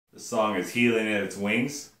song is Healing in Its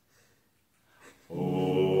Wings.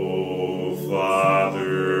 Oh,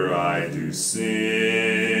 Father, I do sin,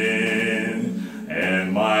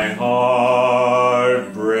 and my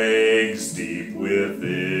heart breaks deep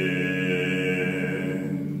within.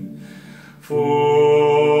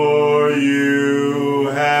 For you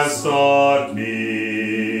have sought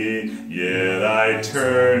me, yet I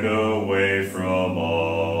turn away from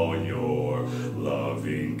all your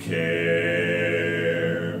loving care.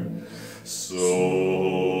 So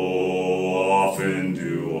often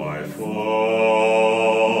do I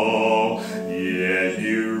fall, yet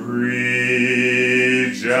you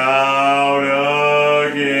reach out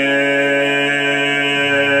again,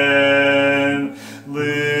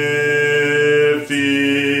 lifting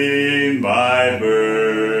my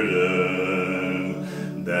burden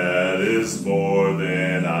that is more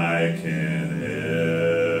than I can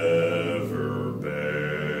ever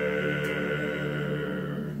bear.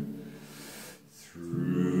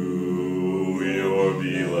 Through your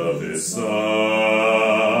beloved Son,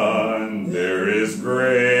 there is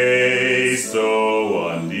grace so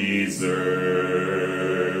undeserved.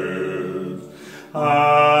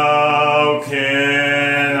 How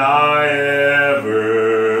can I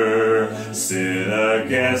ever sin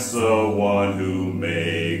against the one who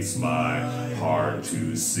makes my heart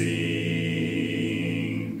to sing?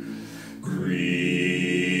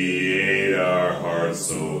 Create our hearts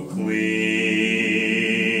so clean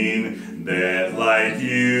that like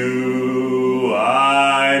you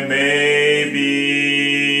I may be,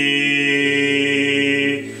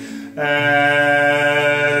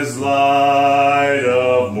 as light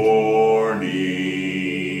of morning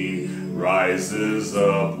rises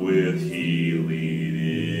up with healing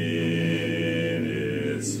in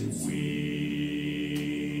its wings.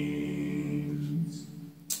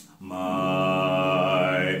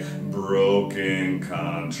 My broken,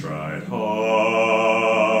 contrite heart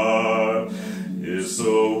is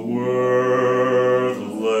so worthless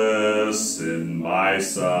in my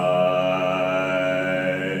sight.